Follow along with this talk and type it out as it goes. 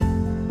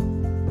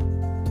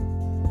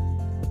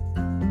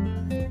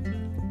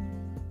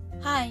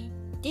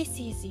This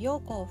is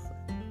Yoko.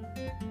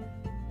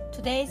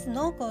 Today's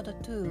no-code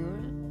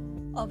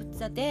tool of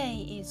the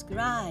day is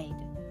Glide,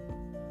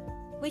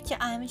 which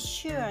I'm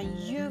sure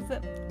you've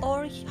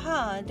all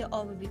heard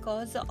of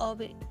because of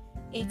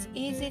its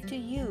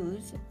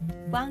easy-to-use,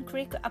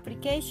 one-click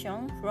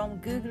application from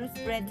Google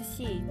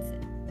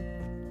Spreadsheets.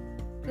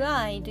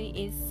 Glide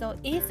is so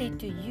easy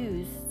to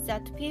use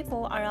that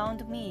people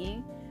around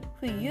me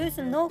who use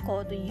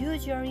no-code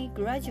usually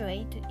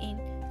graduate in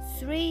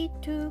 3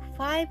 to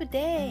 5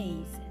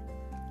 days.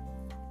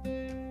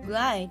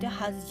 Glide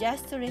has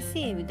just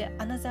received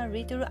another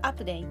little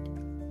update.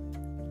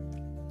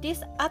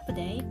 This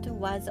update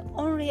was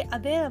only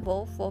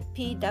available for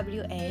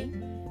PWA,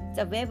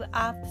 the web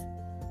app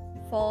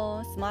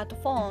for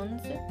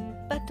smartphones,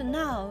 but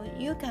now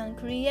you can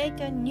create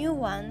a new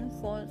one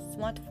for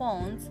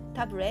smartphones,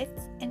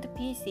 tablets, and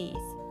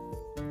PCs.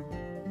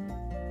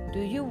 Do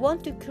you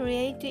want to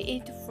create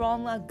it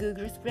from a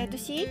Google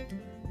spreadsheet?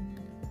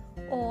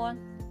 Or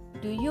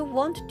do you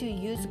want to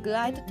use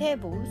Glide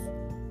Tables,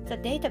 the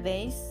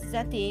database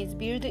that is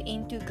built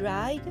into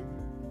Glide?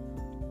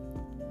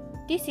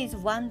 This is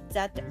one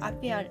that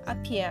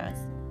appears.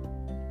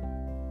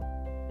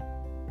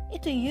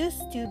 It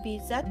used to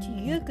be that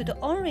you could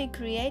only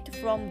create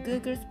from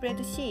Google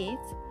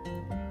Spreadsheets,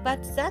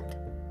 but that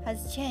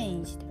has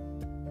changed.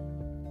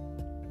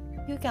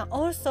 You can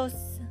also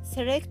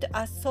select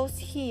a source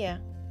here.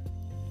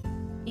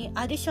 In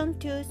addition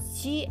to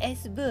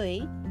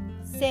CSV,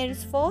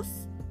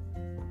 Salesforce,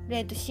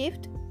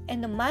 Redshift,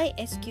 and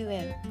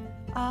MySQL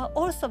are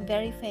also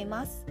very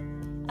famous,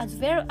 as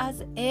well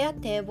as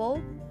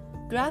Airtable,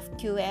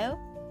 GraphQL,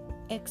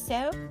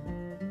 Excel,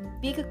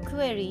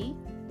 BigQuery,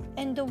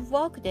 and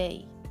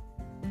Workday,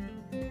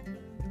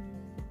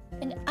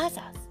 and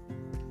others.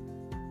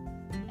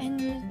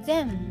 And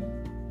then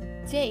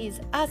there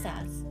is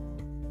others,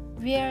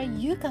 where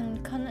you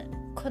can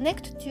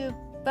connect to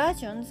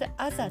various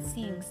other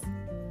things.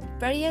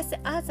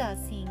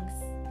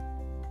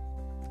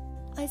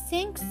 I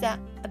think the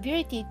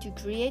ability to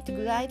create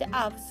Glide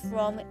apps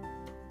from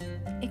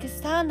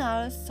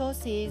external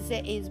sources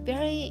is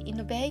very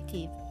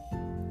innovative.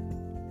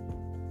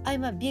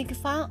 I'm a big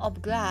fan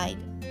of Glide.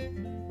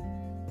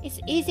 It's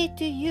easy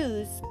to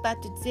use, but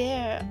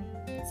there's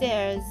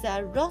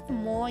a lot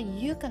more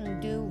you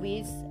can do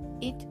with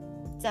it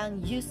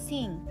than you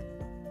think.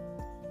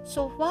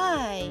 So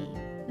why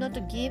not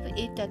give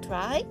it a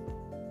try?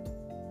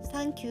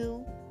 Thank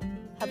you.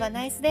 Have a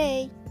nice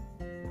day.